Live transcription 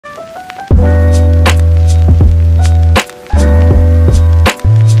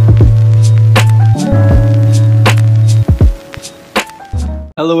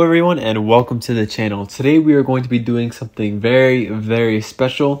Hello everyone and welcome to the channel. Today we are going to be doing something very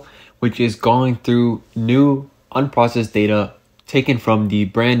special, which is going through new unprocessed data taken from the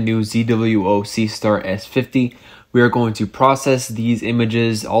brand new ZWO SEESTAR S50. We are going to process these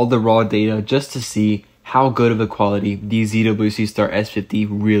images, all the raw data, just to see how good of a quality the ZWO SEESTAR S50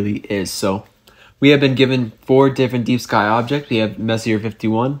 really is. So we have been given 4 different deep sky objects. We have Messier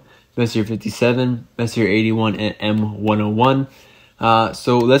 51, Messier 57, Messier 81, and M101.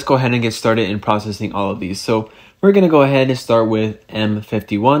 So let's go ahead and get started in processing all of these. So we're going to go ahead and start with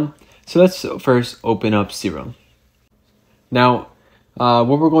M51. So let's first open up Zero. Now,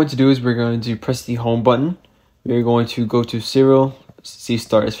 what we're going to do is we're going to press the home button. We're going to go to ZWO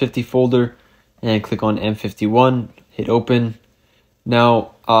SEESTAR S50 folder and click on M51, hit open.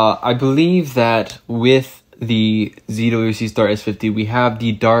 Now, I believe that with the ZWO SEESTAR S50, we have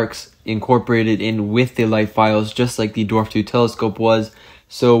the darks incorporated in with the light files, just like the Dwarf 2 telescope was.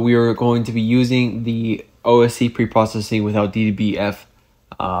 So we are going to be using the OSC preprocessing without DBF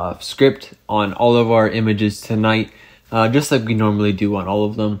script on all of our images tonight, just like we normally do on all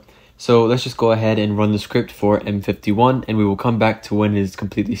of them. So let's just go ahead and run the script for M51, and we will come back to when it is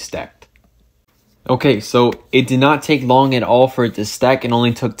completely stacked. Okay, so it did not take long at all for it to stack. It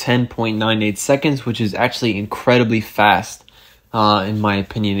only took 10.98 seconds, which is actually incredibly fast. In my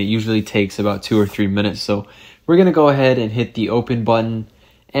opinion, it usually takes about 2 or 3 minutes. So we're going to go ahead and hit the open button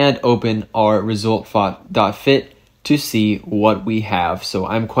and open our result.fit to see what we have. So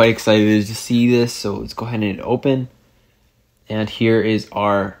I'm quite excited to see this. So let's go ahead and hit open. And here is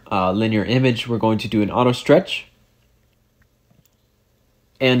our linear image. We're going to do an auto stretch.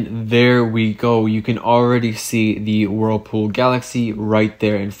 And there we go. You can already see the Whirlpool Galaxy right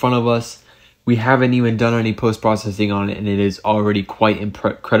there in front of us. We haven't even done any post-processing on it, and it is already quite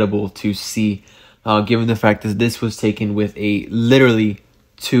incredible to see, given the fact that this was taken with a literally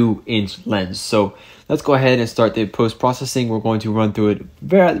 2-inch lens. So let's go ahead and start the post-processing. We're going to run through it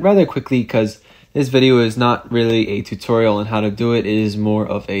rather quickly because this video is not really a tutorial on how to do it. It is more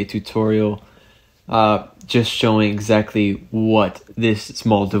of a tutorial just showing exactly what this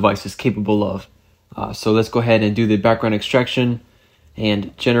small device is capable of. So let's go ahead and do the background extraction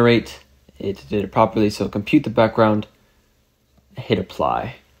and generate. It did it properly, so compute the background, hit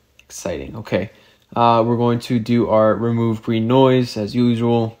apply. Exciting. Okay, we're going to do our remove green noise as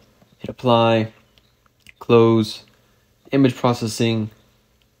usual, hit apply, close, image processing,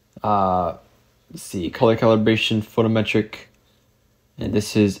 let's see, color calibration, photometric, and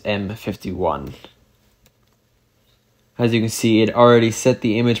this is M51. As you can see, it already set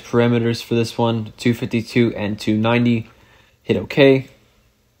the image parameters for this one, 252 and 290, hit OK.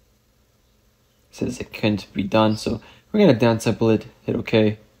 Says it can't be done, so we're going to downsample it, hit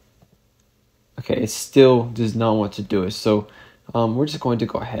OK. Okay, it still does not want to do it, so we're just going to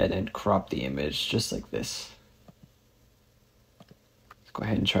go ahead and crop the image just like this. Let's go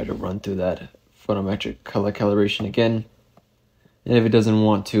ahead and try to run through that photometric color calibration again. And if it doesn't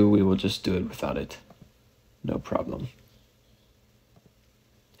want to, we will just do it without it. No problem.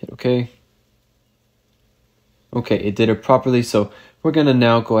 Hit OK. Okay, it did it properly, so we're going to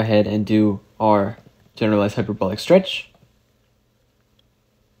now go ahead and do our generalized hyperbolic stretch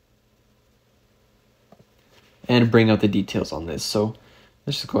and bring out the details on this. So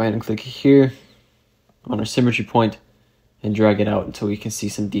let's just go ahead and click here on our symmetry point and drag it out until we can see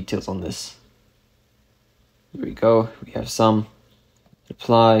some details on this. There we go. We have some.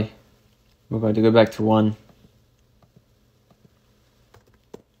 Apply. We're going to go back to 1.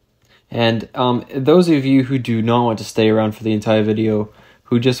 And those of you who do not want to stay around for the entire video,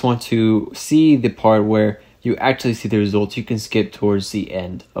 who just want to see the part where you actually see the results, you can skip towards the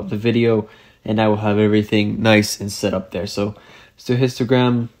end of the video, and I will have everything nice and set up there. So let's do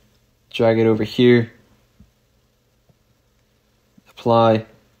histogram, drag it over here, apply.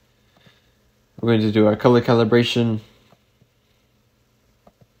 We're going to do our color calibration,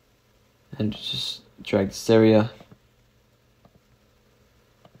 and just drag this area.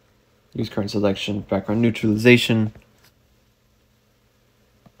 Use current selection, background neutralization,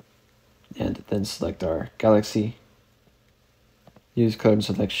 and then select our galaxy. Use current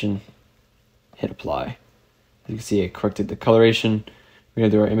selection, hit apply. You can see it corrected the coloration. We're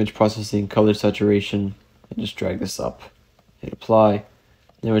going to do our image processing, color saturation, and just drag this up. Hit apply.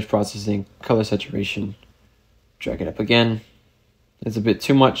 Image processing, color saturation, drag it up again. It's a bit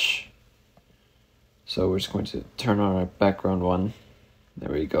too much, so we're just going to turn on our background one.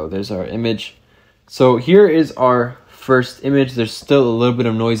 There we go, there's our image. So here is our first image. There's still a little bit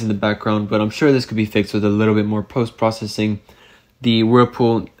of noise in the background, but I'm sure this could be fixed with a little bit more post-processing. The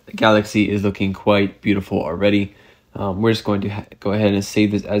Whirlpool Galaxy is looking quite beautiful already. we're just going to go ahead and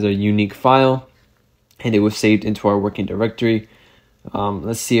save this as a unique file, and it was saved into our working directory.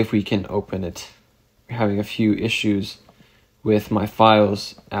 Let's see if we can open it. We're having a few issues with my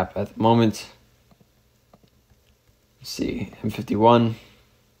files app at the moment. Let's see, M51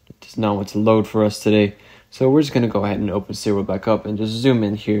 does not want to load for us today, so we're just going to go ahead and open Serial back up and just zoom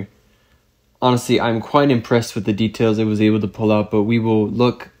in here. Honestly, I'm quite impressed with the details it was able to pull out, but we will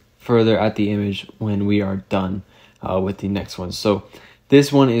look further at the image when we are done with the next one. So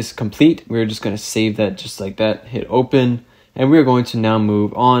this one is complete. We're just going to save that just like that, hit open, and we're going to now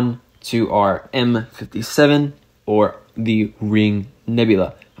move on to our M57 or the Ring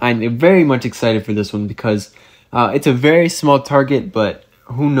Nebula. I'm very much excited for this one because it's a very small target, but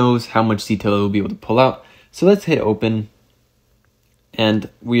who knows how much detail it will be able to pull out. So let's hit open. And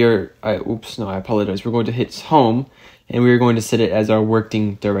we are, I apologize. We're going to hit home, and we are going to set it as our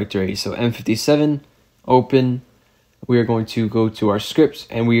working directory. So M57, open. We are going to go to our scripts,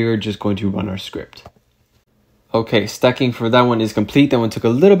 and we are just going to run our script. Okay, stacking for that one is complete. That one took a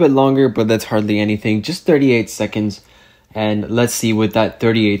little bit longer, but that's hardly anything. Just 38 seconds. And let's see what that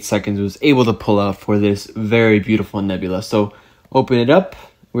 38 seconds was able to pull out for this very beautiful nebula. So open it up.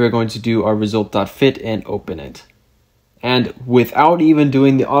 We're going to do our result.fit and open it. And without even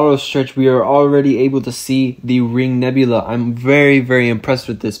doing the auto stretch, we are already able to see the Ring Nebula. I'm very, very impressed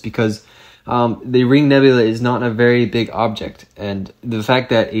with this because the Ring Nebula is not a very big object. And the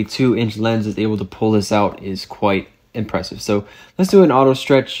fact that a 2-inch lens is able to pull this out is quite impressive. So let's do an auto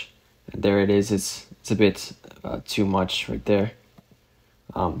stretch. And there it is. It's a bit too much right there.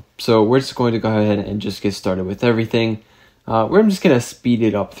 So we're just going to go ahead and just get started with everything. We're just going to speed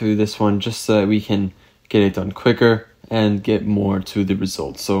it up through this one just so that we can get it done quicker and get more to the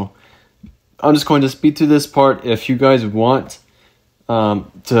results. So I'm just going to speed through this part. If you guys want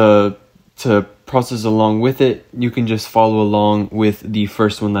to process along with it, you can just follow along with the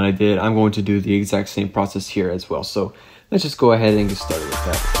first one that I did. I'm going to do the exact same process here as well. So let's just go ahead and get started with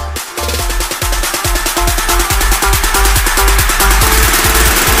that.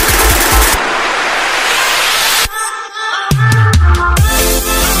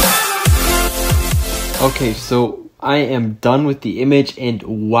 Okay, so I am done with the image, and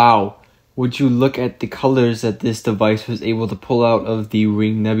wow, would you look at the colors that this device was able to pull out of the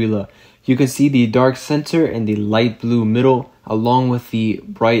Ring Nebula. You can see the dark center and the light blue middle along with the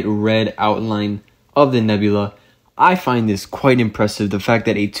bright red outline of the nebula. I find this quite impressive, the fact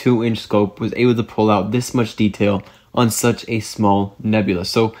that a 2-inch scope was able to pull out this much detail on such a small nebula.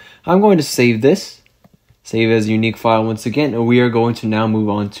 So I'm going to save this, save as a unique file once again, and we are going to now move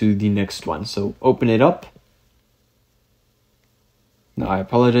on to the next one. So open it up. No, I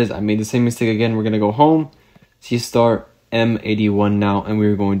apologize. I made the same mistake again. We're going to go home, SEESTAR M81 now, and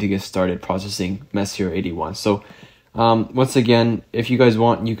we're going to get started processing Messier 81. So once again, if you guys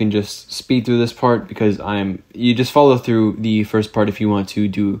want, you can just speed through this part because you just follow through the first part if you want to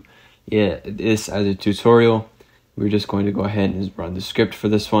do this as a tutorial. We're just going to go ahead and run the script for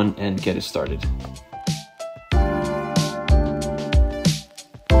this one and get it started.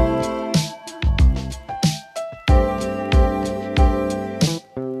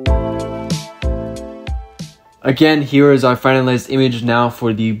 Again, here is our finalized image now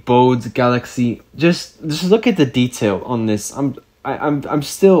for the Bode Galaxy. Just look at the detail on this. I'm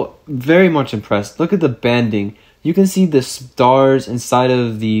still very much impressed. Look at the banding. You can see the stars inside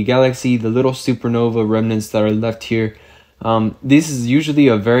of the galaxy, the little supernova remnants that are left here. This is usually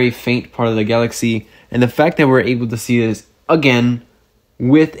a very faint part of the galaxy, and the fact that we're able to see this again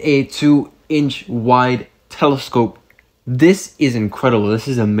with a 2-inch wide telescope, this is incredible. This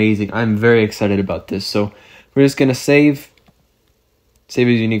is amazing. I'm very excited about this. So we're just gonna save as a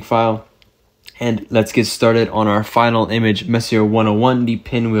unique file, and let's get started on our final image, Messier 101, the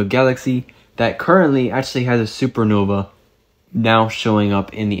Pinwheel Galaxy, that currently actually has a supernova now showing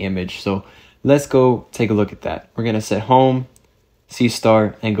up in the image. So let's go take a look at that. We're gonna set home,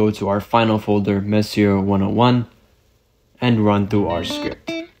 SEESTAR, and go to our final folder, Messier 101, and run through our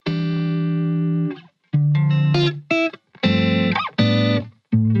script.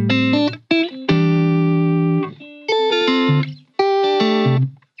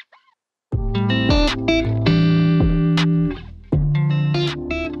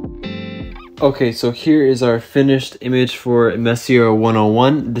 Okay, so here is our finished image for Messier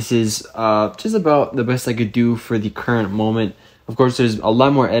 101. This is just about the best I could do for the current moment. Of course, there's a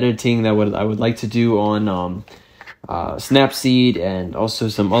lot more editing that I would like to do on Snapseed and also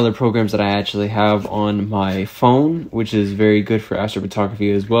some other programs that I actually have on my phone, which is very good for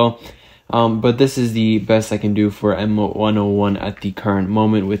astrophotography as well. But this is the best I can do for M101 at the current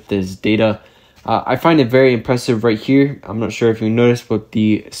moment with this data. I find it very impressive right here. I'm not sure if you noticed, but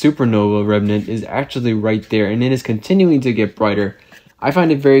the supernova remnant is actually right there, and it is continuing to get brighter. I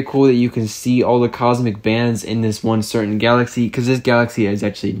find it very cool that you can see all the cosmic bands in this one certain galaxy, because this galaxy is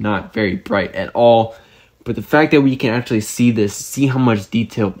actually not very bright at all. But the fact that we can actually see this, see how much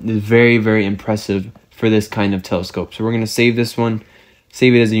detail, is very, very impressive for this kind of telescope. So we're going to save this one,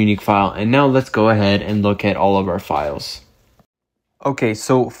 save it as a unique file, and now let's go ahead and look at all of our files. Okay,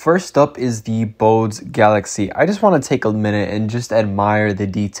 so first up is the Bode Galaxy. I just want to take a minute and just admire the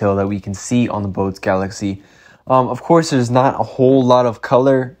detail that we can see on the Bode Galaxy. Of course, there's not a whole lot of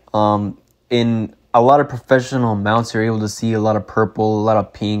color. In a lot of professional mounts, you're able to see a lot of purple, a lot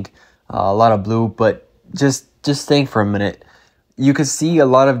of pink, a lot of blue, but just think for a minute. You can see a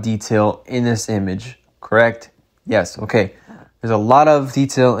lot of detail in this image, correct? Yes, okay. There's a lot of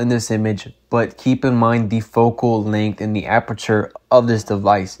detail in this image, but keep in mind the focal length and the aperture of this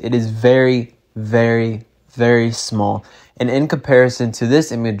device. It is very, very, very small. And in comparison to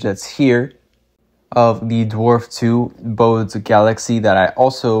this image that's here of the Dwarf 2 Bode Galaxy that I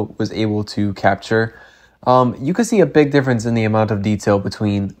also was able to capture, you can see a big difference in the amount of detail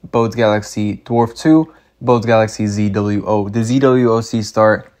between Bode Galaxy Dwarf 2, Bode Galaxy ZWO. The ZWO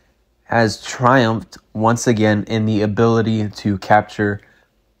SEESTAR has triumphed once again in the ability to capture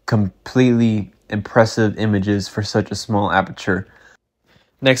completely impressive images for such a small aperture.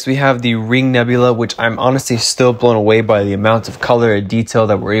 Next, we have the Ring Nebula, which I'm honestly still blown away by the amount of color and detail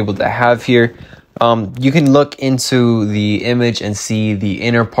that we're able to have here. You can look into the image and see the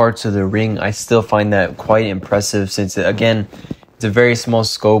inner parts of the ring. I still find that quite impressive since, again, it's a very small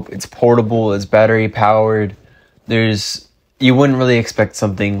scope. It's portable, it's battery powered. You wouldn't really expect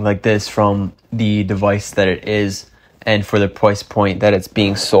something like this from the device that it is and for the price point that it's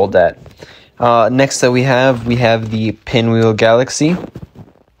being sold at. Next that we have the Pinwheel Galaxy.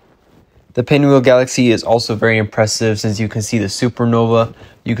 The Pinwheel Galaxy is also very impressive since you can see the supernova,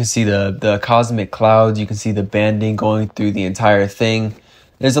 you can see the cosmic clouds, you can see the banding going through the entire thing.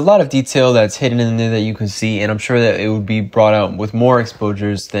 There's a lot of detail that's hidden in there that you can see, and I'm sure that it would be brought out with more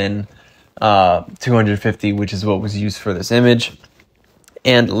exposures than 250, which is what was used for this image.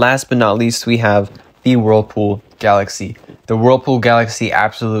 And last but not least, we have the Whirlpool Galaxy. The Whirlpool Galaxy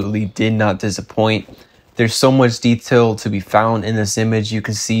absolutely did not disappoint. There's so much detail to be found in this image. You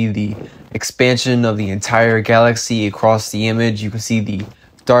can see the expansion of the entire galaxy across the image. You can see the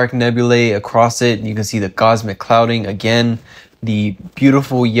dark nebulae across it. You can see the cosmic clouding again, the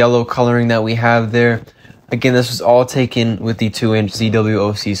beautiful yellow coloring that we have there. Again, this was all taken with the 2-inch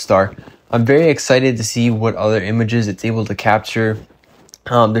ZWO SEESTAR. I'm very excited to see what other images it's able to capture.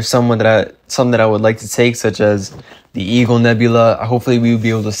 There's some that I would like to take, such as the Eagle Nebula. Hopefully we will be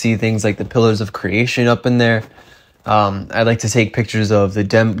able to see things like the Pillars of Creation up in there. I'd like to take pictures of the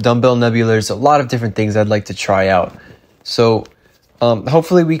Dumbbell Nebula. There's a lot of different things I'd like to try out. So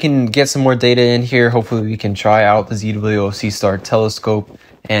hopefully we can get some more data in here. Hopefully we can try out the ZWO SEESTAR telescope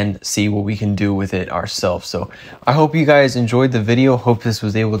and see what we can do with it ourselves. So I hope you guys enjoyed the video. Hope this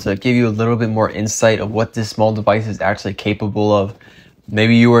was able to give you a little bit more insight of what this small device is actually capable of.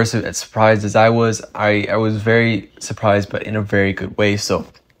 Maybe you were as surprised as I was. I was very surprised, but in a very good way. So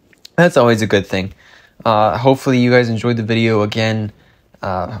that's always a good thing. Hopefully you guys enjoyed the video. Again,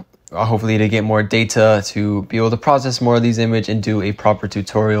 hopefully to get more data to be able to process more of these images and do a proper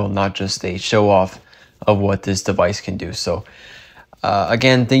tutorial, not just a show off of what this device can do. So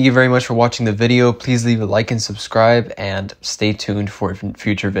again, thank you very much for watching the video. Please leave a like and subscribe, and stay tuned for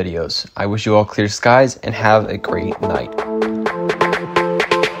future videos. I wish you all clear skies and have a great night.